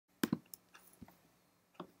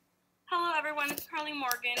everyone, it's Carly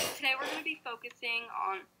Morgan. Today we're going to be focusing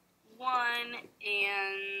on 1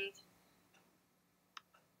 and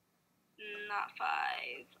not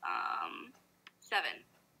 5, 7.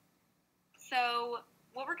 So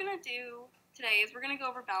what we're going to do today is we're going to go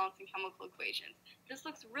over balancing chemical equations. This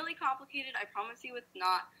looks really complicated. I promise you it's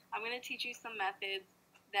not. I'm going to teach you some methods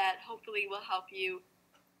that hopefully will help you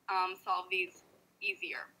solve these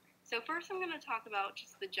easier. So first I'm going to talk about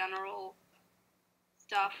just the general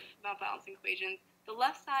stuff about balancing equations. The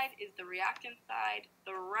left side is the reactant side,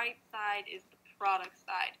 the right side is the product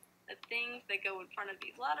side. The things that go in front of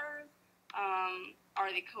these letters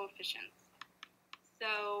are the coefficients.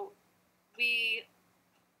 So we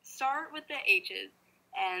start with the H's,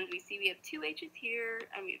 and we see we have 2 H's here,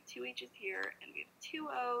 and we have 2 H's here, and we have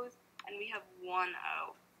 2 O's, and we have 1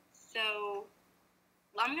 O. So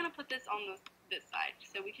I'm going to put this on this side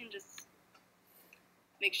so we can just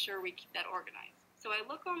make sure we keep that organized. So I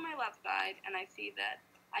look on my left side, and I see that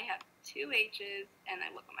I have 2 H's, and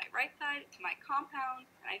I look on my right side to my compound,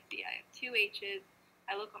 and I see I have 2 H's.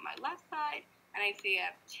 I look on my left side, and I see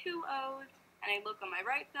I have 2 O's, and I look on my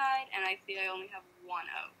right side, and I see I only have 1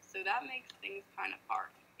 O. So that makes things kind of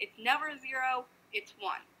hard. It's never 0, it's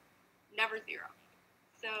 1. Never 0.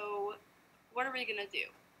 So what are we going to do?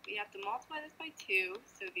 We have to multiply this by 2,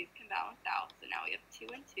 so these can balance out. So now we have 2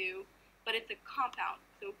 and 2, but it's a compound.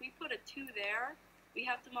 So if we put a 2 there, we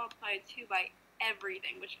have to multiply a 2 by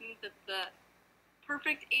everything, which means that the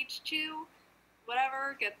perfect H2,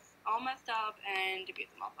 whatever, gets all messed up, and we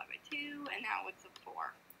have to multiply by 2, and now it's a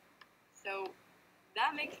 4. So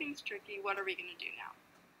that makes things tricky. What are we going to do now?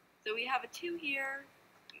 So we have a 2 here,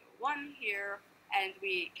 a 1 here, and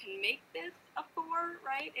we can make this a 4,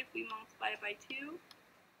 right, if we multiply it by 2.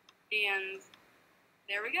 And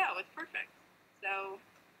there we go, it's perfect. So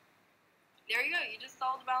there you go, you just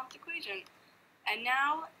solved a balanced equation. And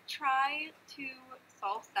now try to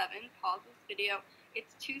solve 7. Pause this video.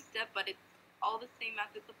 It's 2-step, but it's all the same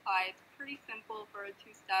methods apply. It's pretty simple for a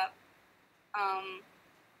 2-step.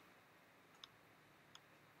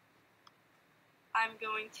 I'm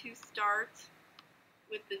going to start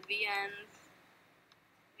with the VNs,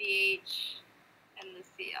 the H, and the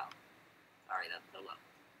CL. Sorry, that's so low.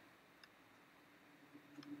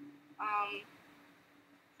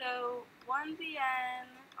 So 1 VN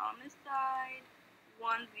on this side,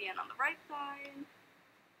 1 VN on the right side,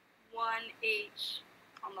 1 H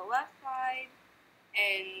on the left side,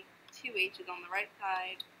 and 2 H's on the right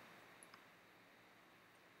side.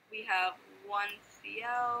 We have 1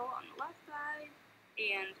 CL on the left side,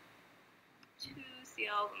 and 2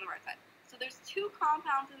 CLs on the right side. So there's 2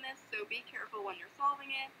 compounds in this, so be careful when you're solving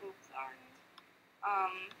it. Oops, sorry.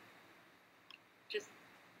 Just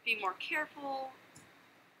be more careful,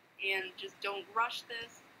 and just don't rush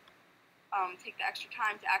this. Take the extra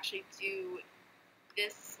time to actually do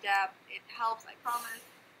this step. It helps, I promise.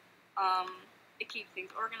 It keeps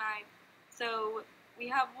things organized. So we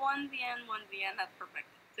have 1 VN, 1 VN, that's perfect.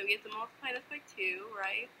 So we have to multiply this by 2,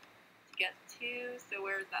 right, to get 2. So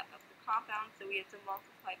where is that? That's the compound, so we have to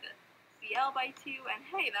multiply the CL by 2, and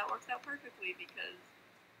hey, that works out perfectly because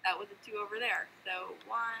that was a 2 over there. So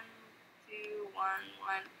 1, 2, 1,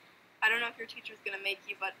 1. I don't know if your teacher's going to make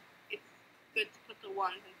you, but it's good to put the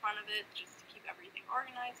 1s in front of it just to keep everything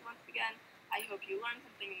organized once again. I hope you learned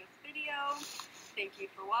something in this video. Thank you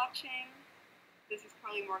for watching. This is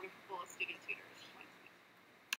Carly Morgan for Bullis Student Tutors.